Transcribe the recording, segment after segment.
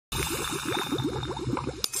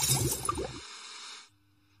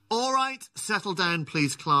right, settle down,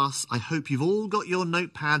 please, class. I hope you've all got your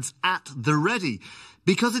notepads at the ready,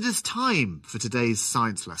 because it is time for today's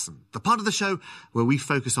science lesson, the part of the show where we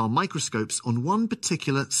focus our microscopes on one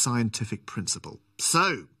particular scientific principle.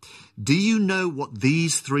 So, do you know what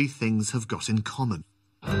these three things have got in common?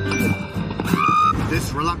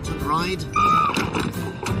 This reluctant ride,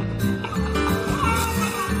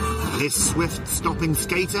 this swift stopping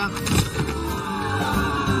skater,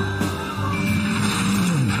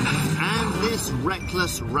 and this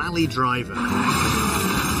reckless rally driver.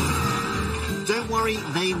 Don't worry,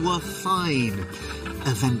 they were fine.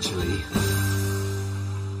 Eventually.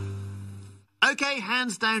 OK,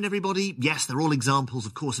 hands down, everybody. Yes, they're all examples,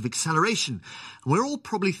 of course, of acceleration. And we're all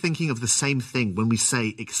probably thinking of the same thing when we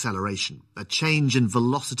say acceleration, a change in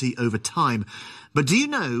velocity over time. But do you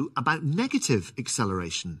know about negative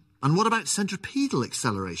acceleration? And what about centripetal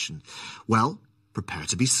acceleration? Well, prepare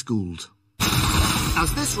to be schooled.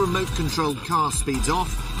 As this remote-controlled car speeds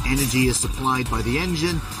off, energy is supplied by the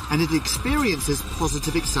engine and it experiences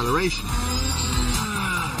positive acceleration.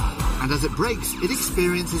 And as it brakes, it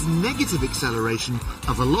experiences negative acceleration,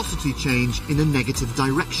 a velocity change in a negative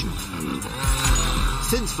direction.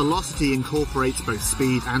 Since velocity incorporates both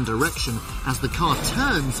speed and direction, as the car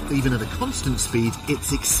turns, even at a constant speed,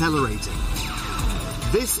 it's accelerating.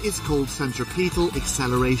 This is called centripetal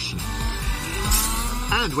acceleration.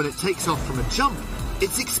 And when it takes off from a jump,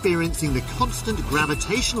 it's experiencing the constant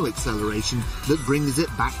gravitational acceleration that brings it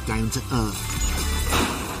back down to Earth.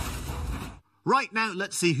 Right, now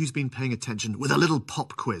let's see who's been paying attention with a little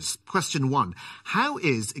pop quiz. Question 1. How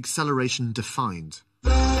is acceleration defined?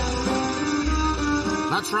 That's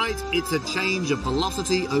right, it's a change of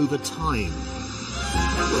velocity over time.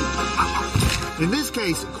 In this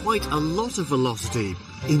case, quite a lot of velocity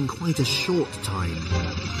in quite a short time.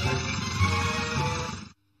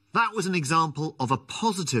 That was an example of a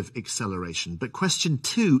positive acceleration, but question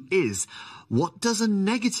 2 is, what does a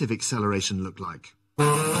negative acceleration look like?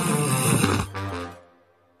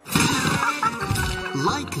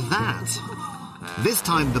 Like that. This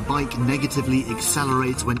time the bike negatively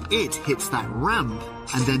accelerates when it hits that ramp,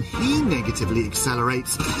 and then he negatively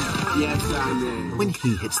accelerates when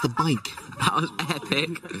he hits the bike. That was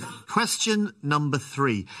epic. Question number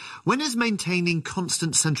 3. When is maintaining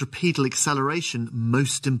constant centripetal acceleration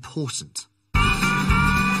most important?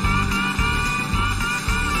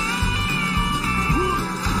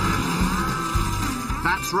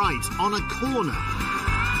 That's right, on a corner.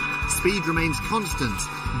 Speed remains constant,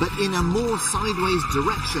 but in a more sideways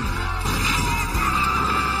direction.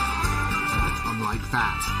 Unlike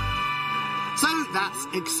that. So that's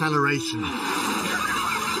acceleration.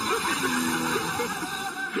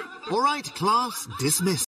 All right, class, dismissed.